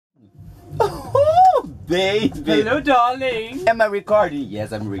baby. Hello, darling. Am I recording?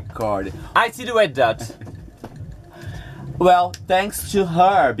 Yes, I'm recording. I see the red dot. Well, thanks to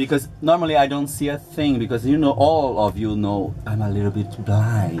her, because normally I don't see a thing, because you know, all of you know I'm a little bit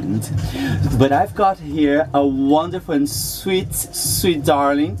blind. But I've got here a wonderful and sweet, sweet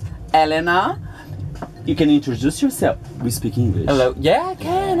darling, Elena. You can introduce yourself. We speak English. Hello. Yeah, I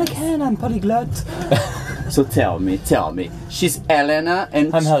can. I'm polyglot. So tell me. She's Elena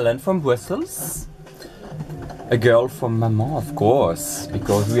and I'm Helen from Brussels. A girl from Maman, of course,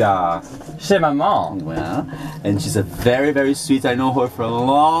 because we are chez Maman. well, and she's a very, very sweet. I know her for a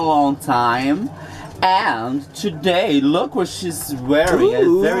long, long time. And today, look what she's wearing.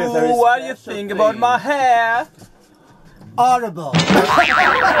 Ooh, a very, very what do you special think thing. about my hair? Horrible.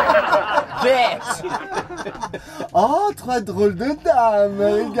 Bitch! Oh, trois drôles de dames.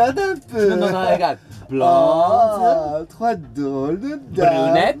 Regarde un peu. No, regarde. Blonde. Oh, trois drôles de dames.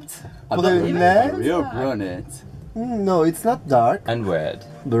 Brunette Brunette. Real brunette. No, it's not dark. and red.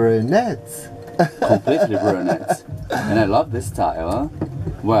 Brunette. Completely brunette. And I love this style, huh?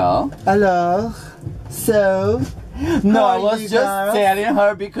 Well, Alors, so. no, how I are was you just girls? telling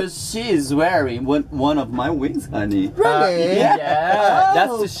her because she is wearing one of my wigs, honey. Really? Yeah,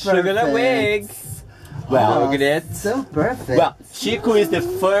 that's Oh, the sugar wig. Well, Look at it. So perfect. Well, Chico is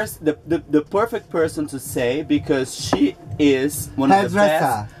the perfect person to say, because she is one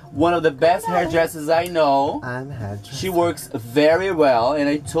of the best hairdressers I know. I'm hairdresser. She works very well, and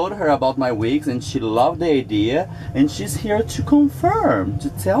I told her about my wigs, and she loved the idea, and she's here to confirm, to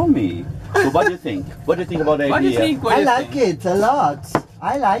tell me. So what do you think? What do you think about the What do idea? you think? What I do you like think? it a lot.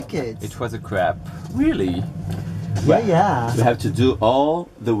 I like it. It was a crap. Really? Yeah. We have to do all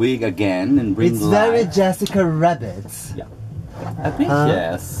the wig again and bring It's very life. Jessica Rabbit. I think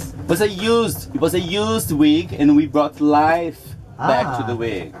yes. It was a used wig, and we brought life back to the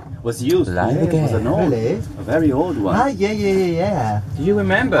wig. It was used. Life It was again. an old, Really? a very old one. Ah, yeah. Do you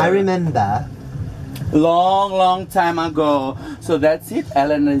remember? I remember. Long time ago. So that's it.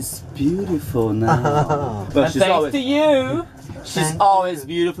 Elena is beautiful now. Well, And thanks to you. she's always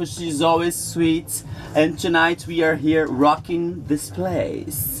beautiful. She's always sweet. And tonight we are here rocking this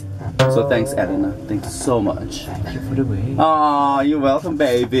place. So thanks, Elena. Thanks so much. Thank you for the wig. Oh, you're welcome,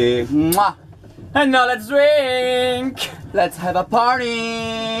 baby. Mwah. And now let's drink. Let's have a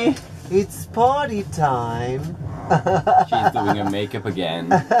party. It's party time. She's doing her makeup again.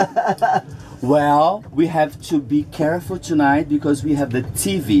 Well, we have to be careful tonight because we have the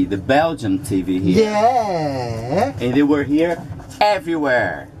TV, the Belgian TV here. Yeah. And they were here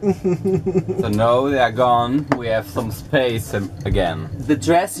everywhere. So now they are gone. We have some space again. The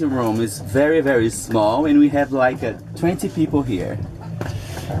dressing room is very, very small, and we have like 20 people here.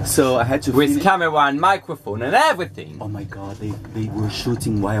 So I had to With finish- camera and microphone and everything. Oh my god, they were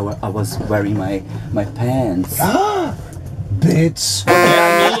shooting while I was wearing my pants. Bitch.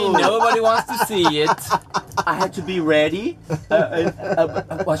 I mean, nobody wants to see it. I had to be ready.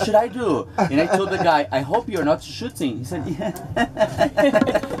 What should I do? And I told the guy, I hope you're not shooting. He said,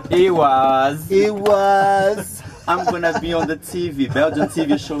 yeah. He was. It was. I'm gonna be on the TV, Belgian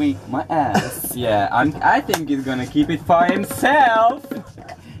TV, showing my ass. Yeah, I think he's gonna keep it for himself.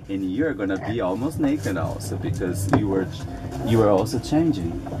 And you're gonna be almost naked also, because you were also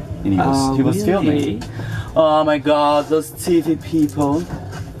changing. And he was really? filming. Oh my god, those TV people.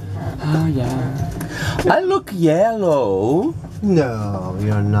 Oh yeah. I look yellow. No,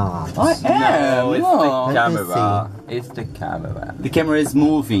 you're not. I am. No, it's no. the Let me camera. It's the camera. The camera is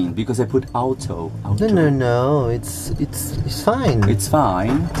moving because I put auto. No. It's fine. It's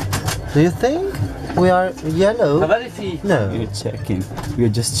fine. Do you think we are yellow? No. You're checking. We're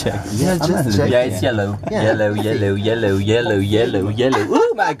just checking. Yeah, I'm just not checking. looking. Yeah, it's yellow. Yeah. Yellow, yellow, yellow, yellow, yellow, yellow.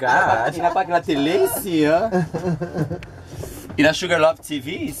 Oh my god. Il n'a pas que la télé ici, hein? Il a Sugar Love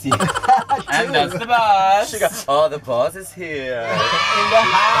TV ici. And that's the boss. Sugar. Oh, the boss is here. In the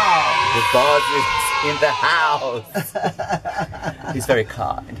house. The boss is in the house. He's very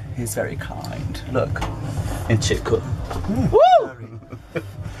kind. He's very kind. Look. And Chico. Woo!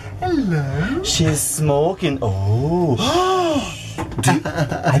 Hello. She's smoking. Oh.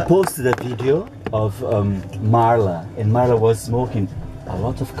 I posted a video of Marla, and Marla was smoking. A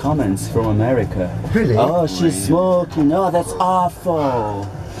lot of comments from America. Really? Oh, she's smoking. Oh, that's awful.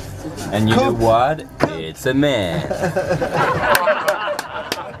 And you know what? It's a man.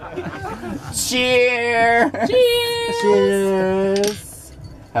 Cheers! Cheers! Cheers.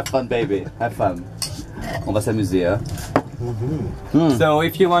 Have fun, baby. Have fun. On va s'amuser, hein? So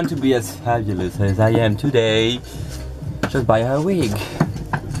if you want to be as fabulous as I am today, just buy her wig.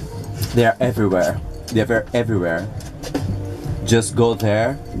 They are everywhere. They are everywhere. Just go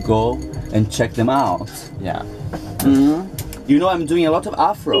there, go and check them out. Yeah. You know, I'm doing a lot of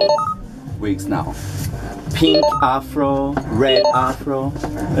afro wigs now. Pink afro, red afro.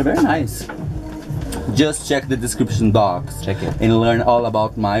 They're very nice. Just check the description box. Check it. And learn all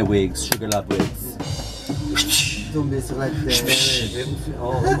about my wigs, Sugar Love wigs. Tombé sur la terre,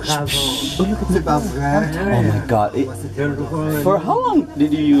 c'est pas vrai. Oh my god. For how long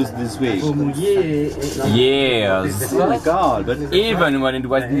did you use this wig? Years. Oh my god. But Even when it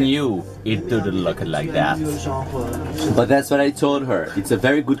was new, it didn't look like that. But that's what I told her. It's a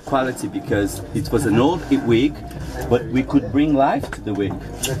very good quality because it was an old wig, but we could bring life to the wig.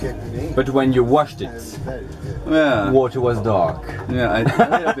 But when you washed it, Yeah, water was dark. yeah,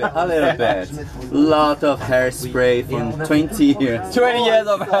 a little bit. Lot of hairspray from 20 years. 20 years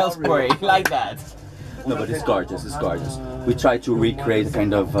of hairspray, like that. No, but it's gorgeous. It's gorgeous. We try to recreate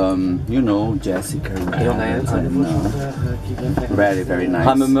kind of, you know, Jessica. Rabbit, I don't know. Very, very nice.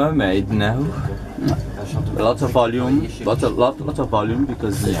 I'm a mermaid now. Lots of volume. Lot of volume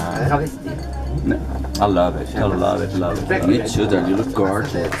because Yeah. I love it. I love it. Me too, darling. You look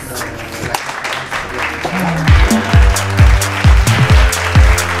gorgeous.